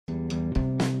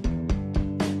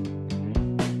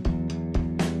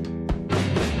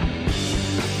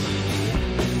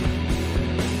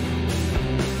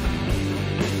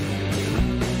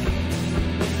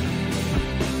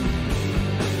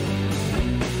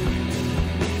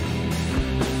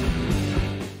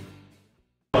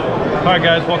Hi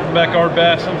guys, welcome back to Art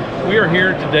Bassin. We are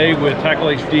here today with Tackle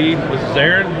HD. This is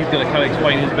Aaron. He's going to kind of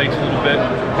explain his baits a little bit,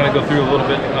 kind of go through a little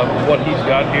bit of what he's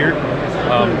got here.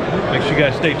 Make sure you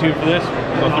guys stay tuned for this.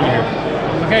 Go through here.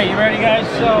 Okay, you ready guys?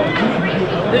 So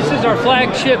this is our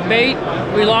flagship bait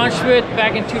we launched with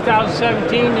back in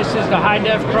 2017. This is the high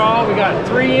def crawl. We got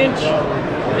 3-inch,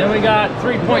 then we got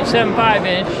 3.75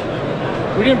 inch.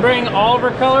 We didn't bring all of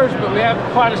our colors, but we have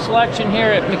quite a selection here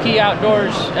at McKee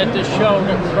Outdoors at this show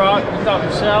that we brought, we thought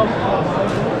we'd sell.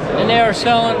 And they are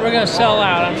selling, we're gonna sell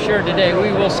out, I'm sure today.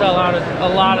 We will sell out a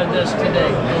lot of this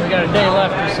today. And we got a day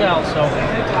left to sell, so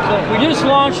we just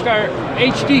launched our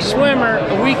HD swimmer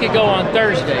a week ago on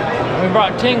Thursday. We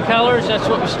brought 10 colors, that's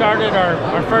what we started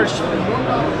our first,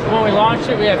 when we launched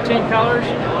it, we have 10 colors.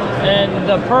 And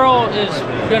the pearl is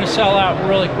gonna sell out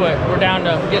really quick. We're down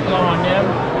to getting low on them.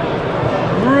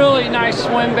 Really nice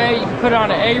swim bait. You can put it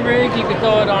on an A-rig, you can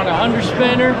throw it on an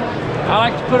underspinner. I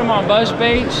like to put them on buzz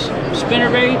baits, spinner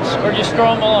baits, or just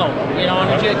throw them alone, you know, on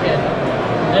a jig head.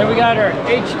 Then we got our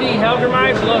HD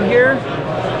Heldermite below here.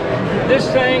 This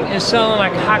thing is selling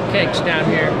like hotcakes down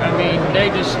here. I mean, they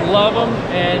just love them,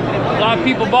 and a lot of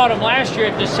people bought them last year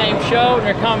at the same show, and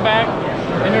they're coming back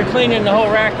and they're cleaning the whole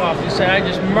rack off and say, I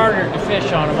just murdered the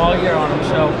fish on them all year on them.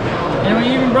 So, and we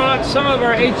even brought some of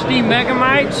our HD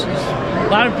Megamites. A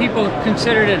lot of people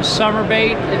consider it a summer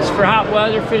bait. It's for hot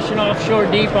weather, fishing offshore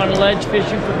deep on the ledge,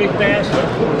 fishing for big bass.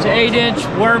 It's an 8-inch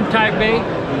worm type bait.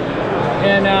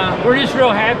 And we're just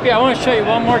real happy. I want to show you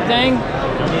one more thing.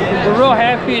 We're real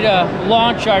happy to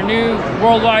launch our new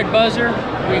worldwide buzzer.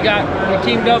 We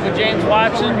teamed up with James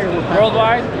Watson,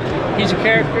 worldwide. He's a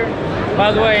character.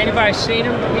 By the way, anybody seen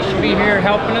him? He should be here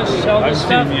helping us sell this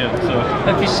stuff. I've seen him yet, so.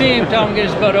 If you see him, tell him to get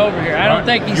his butt over here. I don't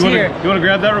think he's here. You want to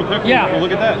grab that real quick? Yeah. We'll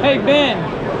look at that. Hey Ben,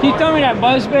 can you throw me that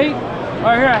buzz bait?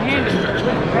 Right here, I hand it.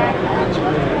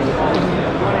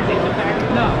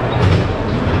 No.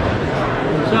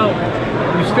 So,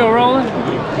 you still rolling?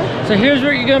 So here's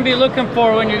what you're going to be looking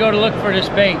for when you go to look for this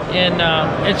bait. And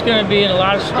it's going to be in a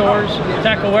lot of stores.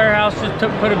 Tackle Warehouse just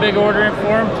put a big order in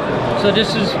for them. So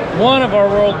this is one of our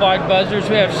worldwide buzzers.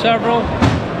 We have several.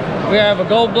 We have a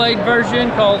gold blade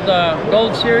version called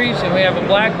Gold Series, and we have a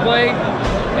black blade.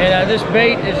 And this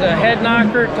bait is a head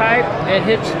knocker type. It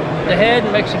hits the head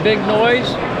and makes a big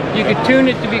noise. You can tune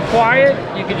it to be quiet.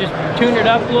 You can just tune it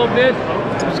up a little bit.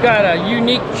 It's got a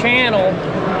unique channel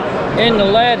in the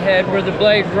lead head where the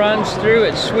blade runs through.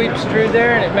 It sweeps through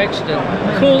there, and it makes the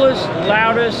coolest,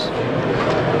 loudest,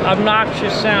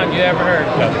 obnoxious sound you ever heard.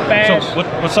 Fast. So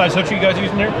what size hook are you guys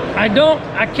using there?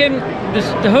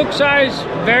 The hook size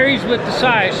varies with the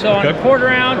size. So on a 1/4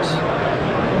 ounce,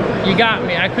 you got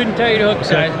me. I couldn't tell you the hook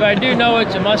size, but I do know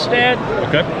it's a mustad.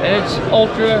 Okay. And it's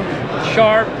ultra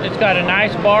sharp. It's got a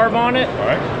nice barb on it. All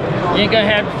right. You ain't gonna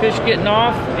have the fish getting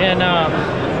off. And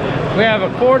we have a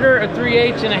 1/4, a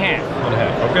 3/8, and a 1/2. And a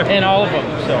half. Okay. And all of them.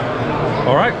 So.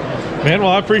 All right. Man,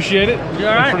 well, I appreciate it. You're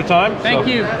all right. Thanks for the time. Thank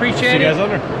you. Appreciate it. See you guys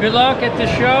under. Good luck at the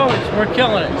show. We're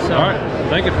killing it. So. All right.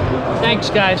 Thank you. Thanks,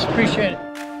 guys. Appreciate it.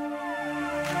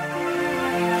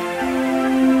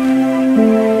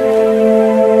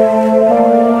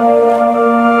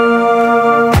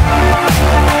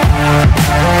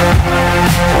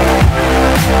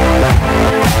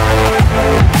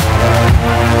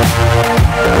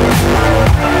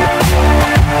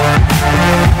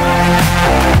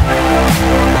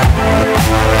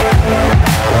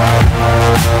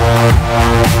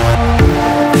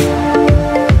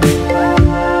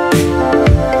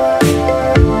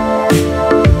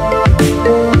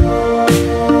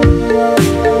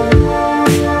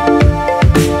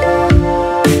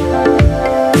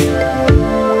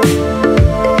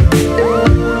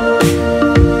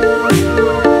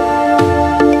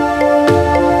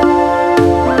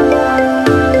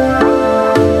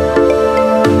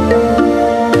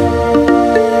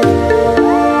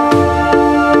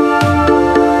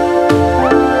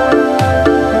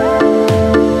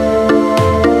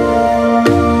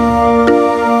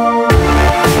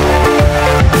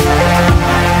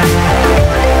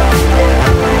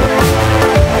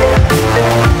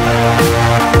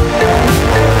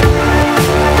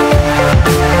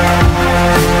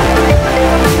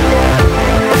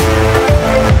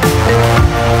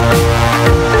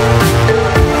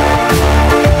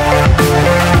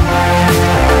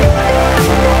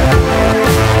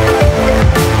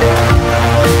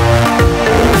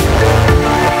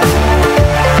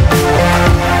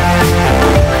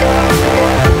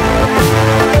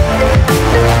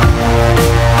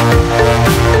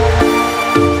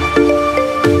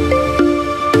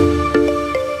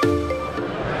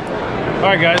 All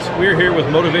right, guys, we're here with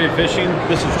Motivated Fishing.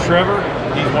 This is Trevor.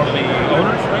 he's one of the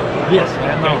owners, right? Yes.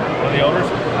 One of the owners.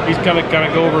 He's kind of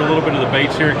go over a little bit of the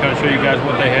baits here and kind of show you guys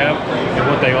what they have and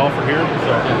what they offer here.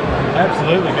 So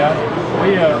Absolutely, guys.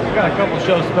 We got a couple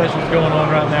show specials going on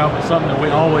right now. Something that we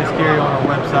always carry on our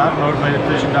website,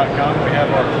 motivatedfishing.com. We have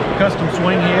our custom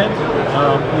swing head,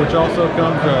 which also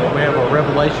comes. We have a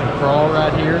Revelation crawl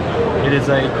right here. It is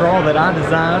a crawl that I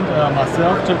designed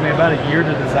myself. It took me about a year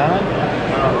to design.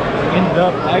 Ended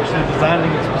up actually designing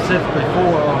it specifically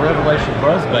for our Revelation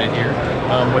buzzbait here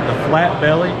with the flat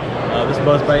belly. This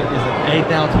buzzbait is an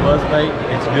 1/8 ounce buzzbait.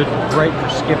 It's great for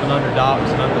skipping under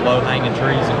docks and under low-hanging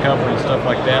trees and cover and stuff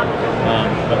like that.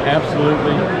 But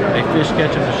absolutely a fish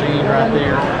catching machine right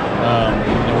there.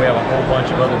 And we have a whole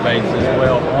bunch of other baits as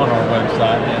well on our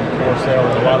website and for sale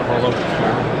at a lot of our local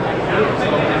stores.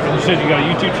 you said you got a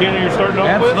YouTube channel you're starting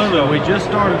off with? Absolutely. We just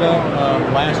started up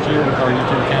last year with our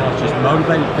YouTube channel. It's just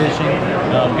Motivated Fishing.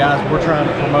 Guys, we're trying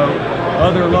to promote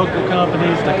other local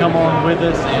companies to come on with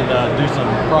us and do some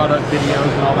product videos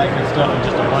and all that good stuff, and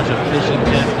just a bunch of fishing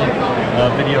testing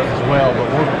videos as well. But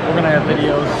we're going to have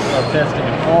videos of testing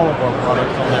of all of our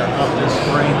products on there up this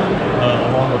spring,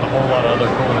 along with a whole lot of other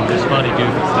cool and just funny,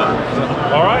 goofy stuff. So,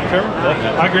 all right, Trevor.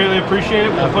 Well, I greatly appreciate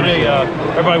it.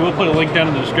 We'll we'll put a link down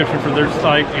in the description for their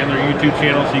site and their YouTube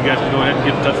channel, so you guys can go ahead and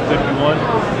get in touch with them if you want.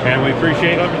 And we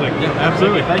appreciate everything. Yeah,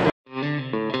 absolutely. Thank you.